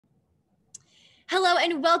Hello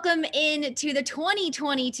and welcome into the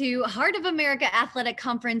 2022 Heart of America Athletic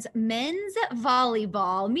Conference Men's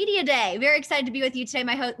Volleyball Media Day. Very excited to be with you today.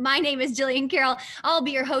 My name is Jillian Carroll. I'll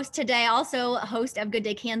be your host today, also host of Good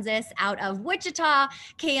Day Kansas out of Wichita,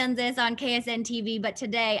 Kansas on KSN-TV. But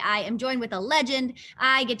today I am joined with a legend.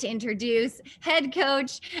 I get to introduce head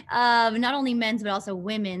coach of not only men's, but also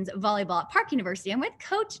women's volleyball at Park University. I'm with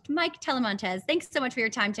Coach Mike Talamantes. Thanks so much for your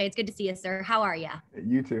time today. It's good to see you, sir. How are you?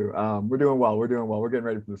 You too. We're doing well. We're getting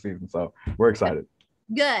ready for the season, so we're excited.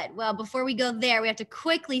 Good. Well, before we go there, we have to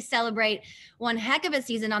quickly celebrate one heck of a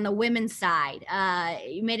season on the women's side.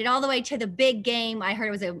 You made it all the way to the big game. I heard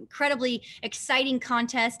it was an incredibly exciting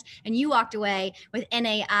contest, and you walked away with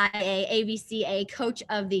NAIA AVCA Coach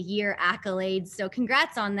of the Year accolades. So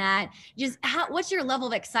congrats on that. What's your level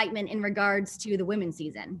of excitement in regards to the women's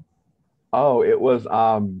season? Oh, it was.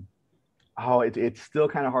 It's still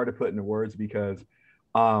kind of hard to put into words because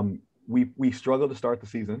we struggled to start the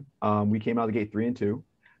season. We came out of the gate 3-2,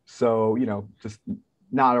 so just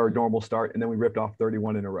not our normal start, and then we ripped off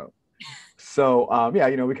 31 in a row. So we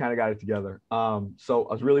kind of got it together. So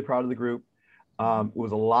I was really proud of the group. It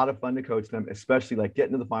was a lot of fun to coach them, especially like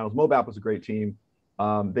getting to the finals. Mobap was a great team.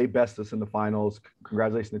 They bested us in the finals.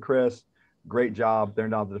 Congratulations to Chris. Great job. They're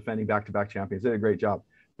now the defending back-to-back champions. They did a great job.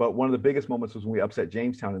 But one of the biggest moments was when we upset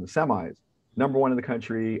Jamestown in the semis. #1 in the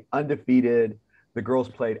country, undefeated. The girls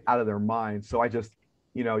played out of their minds. So I just,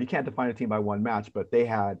 you can't define a team by one match, but they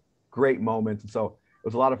had great moments. And so it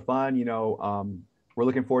was a lot of fun. We're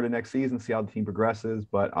looking forward to next season, see how the team progresses.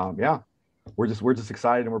 But we're just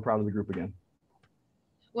excited and we're proud of the group again.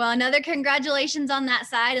 Well, another congratulations on that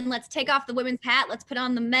side. And let's take off the women's hat. Let's put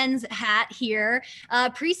on the men's hat here.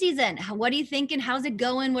 Preseason, what are you thinking? How's it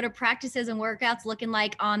going? What are practices and workouts looking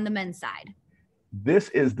like on the men's side? This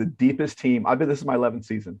is the deepest team. This is my 11th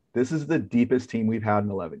season. This is the deepest team we've had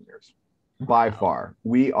in 11 years by far.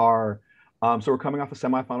 We are, so we're coming off a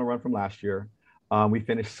semifinal run from last year. We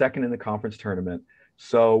finished second in the conference tournament.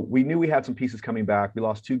 So we knew we had some pieces coming back. We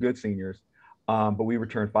lost 2 good seniors, but we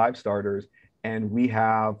returned 5 starters, and we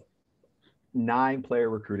have 9-player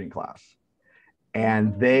recruiting class,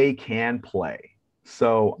 and they can play.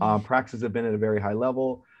 So practices have been at a very high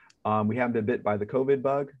level. We haven't been bit by the COVID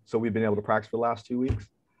bug, so we've been able to practice for the last 2 weeks.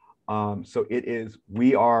 So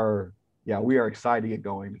we are excited to get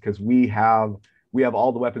going because we have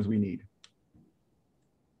all the weapons we need.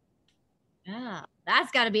 Yeah,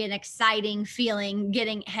 that's got to be an exciting feeling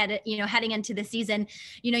heading into the season.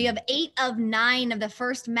 You have 8 of 9 of the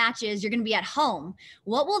first matches. You're going to be at home.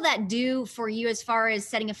 What will that do for you as far as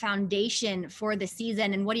setting a foundation for the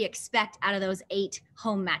season? And what do you expect out of those 8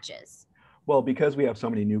 home matches? Well, because we have so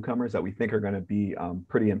many newcomers that we think are going to be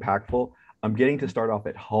pretty impactful, getting to start off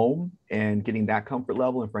at home and getting that comfort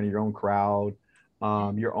level in front of your own crowd,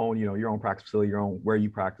 your own practice facility, where you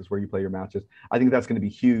practice, where you play your matches. I think that's going to be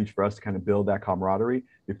huge for us to kind of build that camaraderie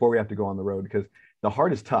before we have to go on the road, because the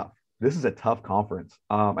Heart is tough. This is a tough conference.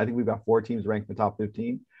 I think we've got 4 teams ranked in the top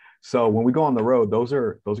 15. So when we go on the road, those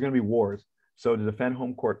are going to be wars. So to defend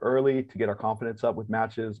home court early, to get our confidence up with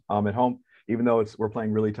matches at home, even though we're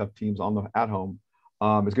playing really tough teams at home,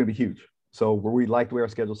 it's going to be huge. So we like the way our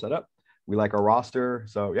schedule's set up. We like our roster.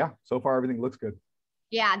 So so far everything looks good.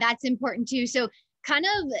 Yeah, that's important too. So kind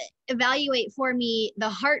of evaluate for me the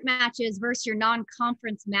Heart matches versus your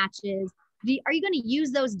non-conference matches. Are you going to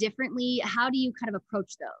use those differently? How do you kind of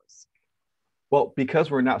approach those? Well, because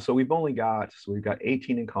we've got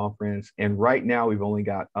 18 in conference, and right now we've only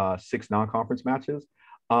got 6 non-conference matches.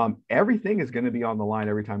 Everything is going to be on the line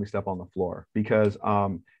every time we step on the floor, because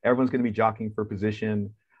everyone's going to be jockeying for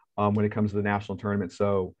position when it comes to the national tournament.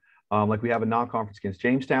 So we have a non-conference against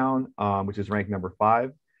Jamestown, which is ranked number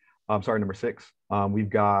 6. We've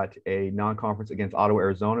got a non-conference against Ottawa,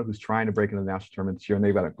 Arizona, who's trying to break into the national tournament this year, and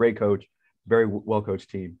they've got a great coach, very well-coached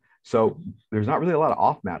team. So there's not really a lot of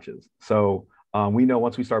off matches. So we know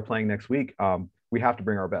once we start playing next week, we have to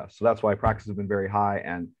bring our best. So that's why practice has been very high,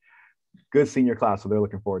 and good senior class. So they're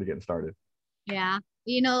looking forward to getting started. Yeah.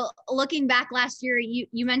 Looking back last year,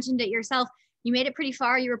 you mentioned it yourself. You made it pretty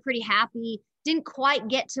far. You were pretty happy. Didn't quite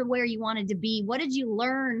get to where you wanted to be. What did you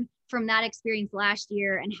learn from that experience last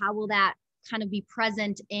year, and how will that kind of be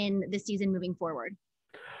present in the season moving forward?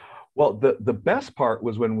 Well, the best part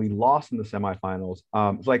was when we lost in the semifinals.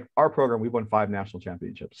 It's like our program, we've won 5 national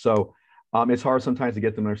championships. So it's hard sometimes to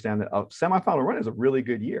get them to understand that a semifinal run is a really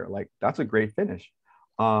good year. Like, that's a great finish.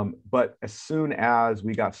 But as soon as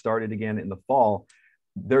we got started again in the fall,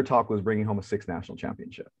 their talk was bringing home a 6th national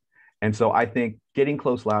championship. And so I think getting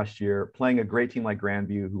close last year, playing a great team like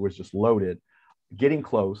Grandview, who was just loaded, getting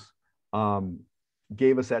close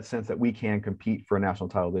gave us that sense that we can compete for a national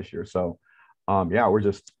title this year. So yeah,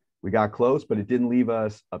 we got close, but it didn't leave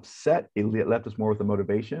us upset. It left us more with the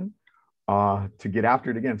motivation to get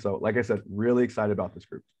after it again. So like I said, really excited about this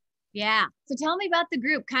group. Yeah. So tell me about the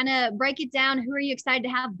group. Kind of break it down. Who are you excited to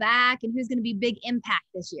have back and who's going to be big impact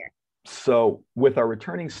this year? So with our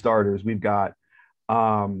returning starters, we've got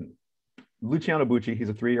Luciano Bucci. He's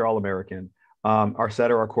a 3-year All-American. Our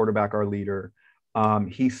setter, our quarterback, our leader.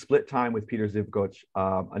 He split time with Peter Zivkoc,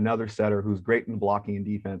 another setter who's great in blocking and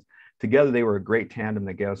defense. Together, they were a great tandem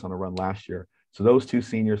that got us on a run last year. So those two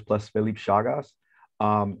seniors plus Felipe Chagas,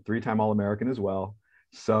 3-time All-American as well.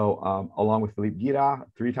 So along with Felipe Guida,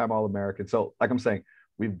 3-time All-American. So like I'm saying,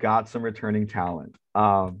 we've got some returning talent.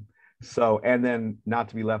 And then not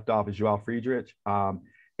to be left off is Joao Friedrich,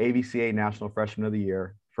 AVCA National Freshman of the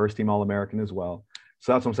Year, first-team All-American as well.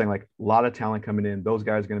 So that's what I'm saying, like a lot of talent coming in. Those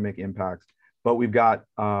guys are going to make impacts. But we've got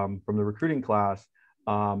from the recruiting class,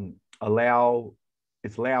 Leao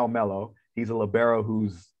Mello. He's a libero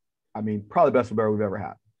who's, I mean, probably the best libero we've ever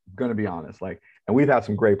had. I'm going to be honest. And we've had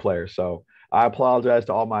some great players. So I apologize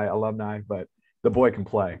to all my alumni, but the boy can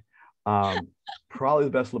play. Probably the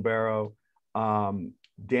best libero.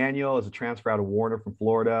 Daniel is a transfer out of Warner from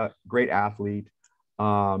Florida. Great athlete.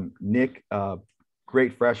 Nick,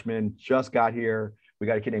 great freshman, just got here. We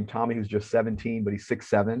got a kid named Tommy who's just 17, but he's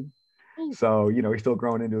 6'7". So, he's still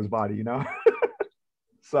growing into his body,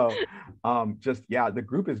 So the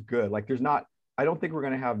group is good. I don't think we're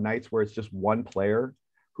going to have nights where it's just one player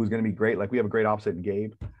who's going to be great. Like we have a great opposite in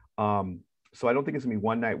Gabe. So I don't think it's going to be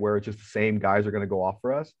one night where it's just the same guys are going to go off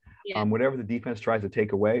for us. Yeah. Whatever the defense tries to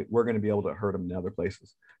take away, we're going to be able to hurt them in other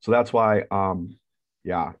places. So that's why,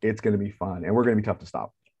 it's going to be fun and we're going to be tough to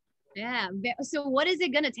stop. Yeah. So what is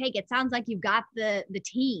it going to take? It sounds like you've got the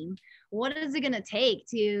team. What is it going to take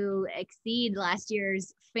to exceed last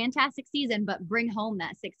year's fantastic season, but bring home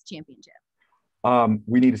that 6th championship?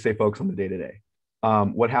 We need to stay focused on the day-to-day.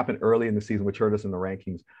 What happened early in the season, which hurt us in the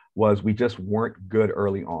rankings, was we just weren't good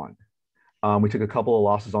early on. We took a couple of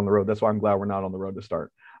losses on the road. That's why I'm glad we're not on the road to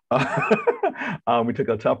start. We took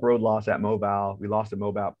a tough road loss at Mobile. We lost at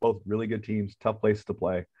Mobile, both really good teams, tough places to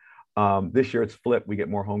play. This year it's flipped. We get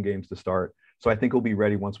more home games to start. So I think we'll be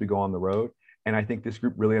ready once we go on the road. And I think this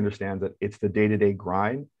group really understands that it's the day-to-day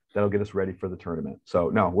grind that'll get us ready for the tournament. So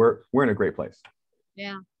no, we're in a great place.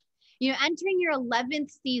 Yeah. Entering your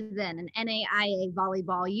 11th season in NAIA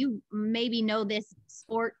volleyball, you maybe know this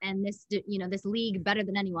sport and this league better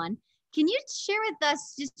than anyone. Can you share with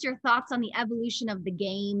us just your thoughts on the evolution of the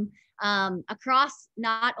game across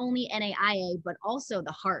not only NAIA, but also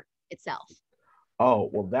the Heart itself?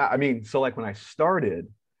 Oh, well, when I started,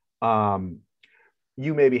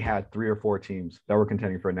 you maybe had 3 or 4 teams that were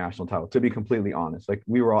contending for a national title, to be completely honest. It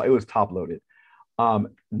was top loaded.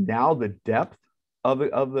 Now the depth of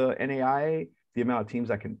the NAIA, the amount of teams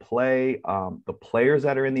that can play, the players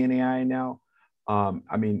that are in the NAIA now,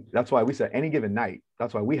 that's why we said any given night,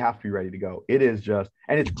 that's why we have to be ready to go. It is just,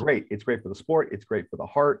 and it's great. It's great for the sport. It's great for the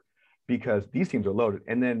Heart because these teams are loaded.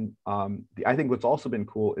 And then I think what's also been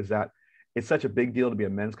cool is that it's such a big deal to be a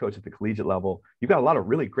men's coach at the collegiate level. You've got a lot of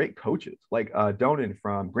really great coaches. Like Donan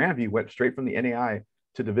from Grandview went straight from the NAIA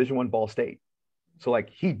to Division I Ball State. So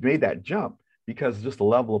he made that jump because just the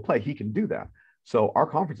level of play, he can do that. So our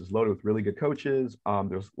conference is loaded with really good coaches.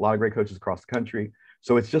 There's a lot of great coaches across the country.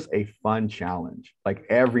 So it's just a fun challenge.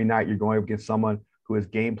 Every night you're going up against someone who has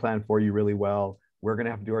game planned for you really well. We're going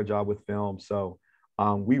to have to do our job with film. So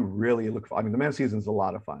we really look for, the men's season is a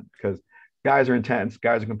lot of fun because guys are intense,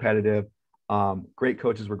 guys are competitive, great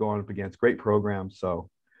coaches we're going up against, great programs. So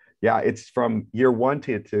yeah, it's from year 1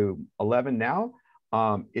 to 11 now.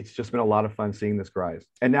 It's just been a lot of fun seeing this rise.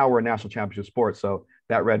 And now we're a national championship sport. So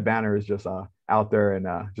that red banner is just out there and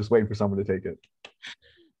just waiting for someone to take it.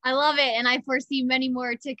 I love it. And I foresee many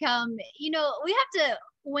more to come. We have to,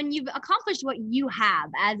 when you've accomplished what you have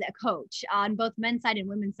as a coach on both men's side and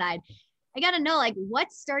women's side, I got to know,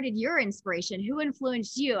 what started your inspiration? Who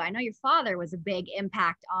influenced you? I know your father was a big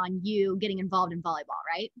impact on you getting involved in volleyball,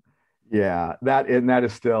 right? Yeah, that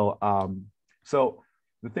is still, so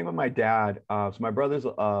the thing with my dad, so my brother's a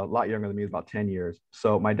lot younger than me, about 10 years.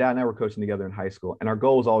 So my dad and I were coaching together in high school, and our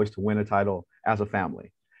goal was always to win a title as a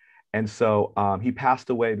family. And so he passed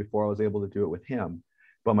away before I was able to do it with him.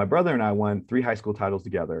 But my brother and I won 3 high school titles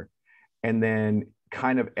together. And then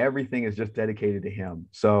kind of everything is just dedicated to him.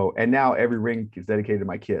 So, and now every ring is dedicated to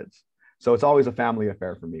my kids. So it's always a family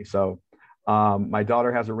affair for me. So my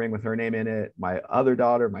daughter has a ring with her name in it. My other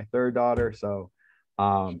daughter, my third daughter. So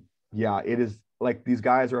it is these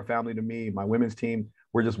guys are a family to me. My women's team,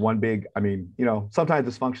 we're just one big, sometimes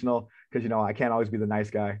dysfunctional because, I can't always be the nice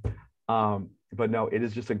guy. But no, it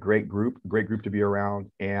is just a great group to be around.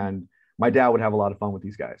 And my dad would have a lot of fun with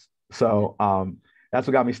these guys. So that's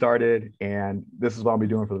what got me started, and this is what I'll be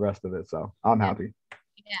doing for the rest of it. So I'm happy.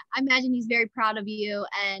 Yeah, I imagine he's very proud of you.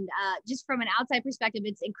 And just from an outside perspective,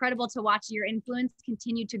 it's incredible to watch your influence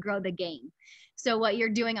continue to grow the game. So what you're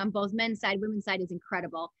doing on both men's side, women's side is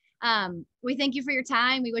incredible. We thank you for your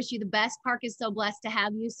time. We wish you the best. Park is so blessed to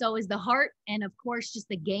have you. So is the heart. And of course, just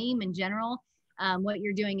the game in general. What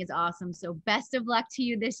you're doing is awesome. So best of luck to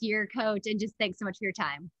you this year, coach. And just thanks so much for your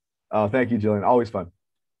time. Oh, thank you, Jillian. Always fun.